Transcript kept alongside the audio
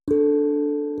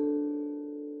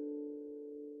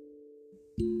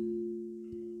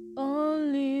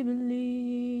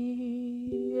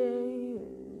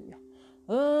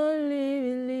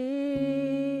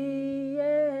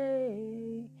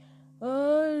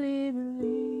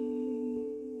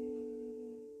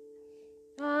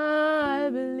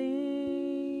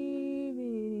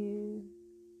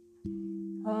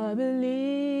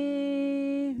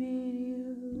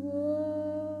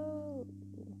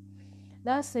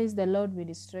Thus says the Lord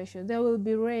Ministration, there will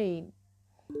be rain.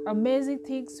 Amazing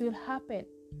things will happen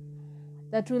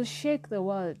that will shake the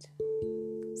world.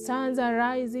 Suns are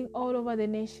rising all over the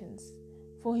nations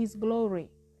for His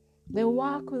glory. The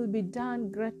work will be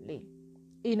done greatly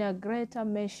in a greater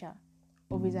measure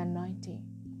of His anointing.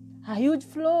 A huge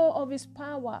flow of His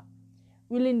power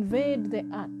will invade the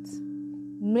earth.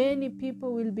 Many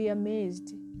people will be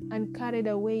amazed and carried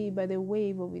away by the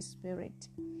wave of His Spirit.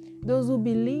 Those who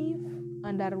believe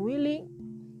and are willing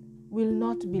will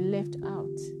not be left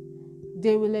out.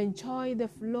 They will enjoy the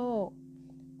flow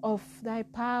of Thy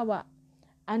power,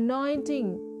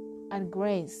 anointing, and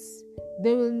grace.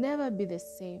 They will never be the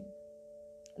same.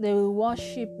 They will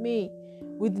worship Me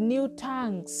with new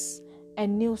tongues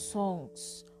and new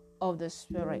songs of the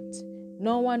Spirit.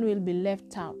 No one will be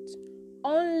left out.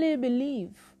 Only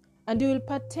believe, and you will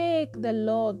partake the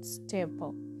Lord's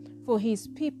table. For His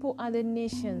people are the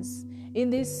nations in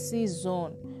this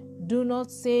season. Do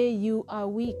not say you are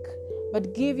weak,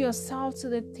 but give yourself to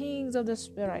the things of the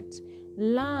Spirit.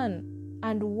 Learn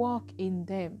and walk in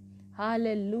them.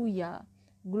 Hallelujah.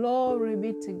 Glory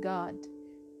be to God.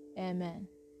 Amen.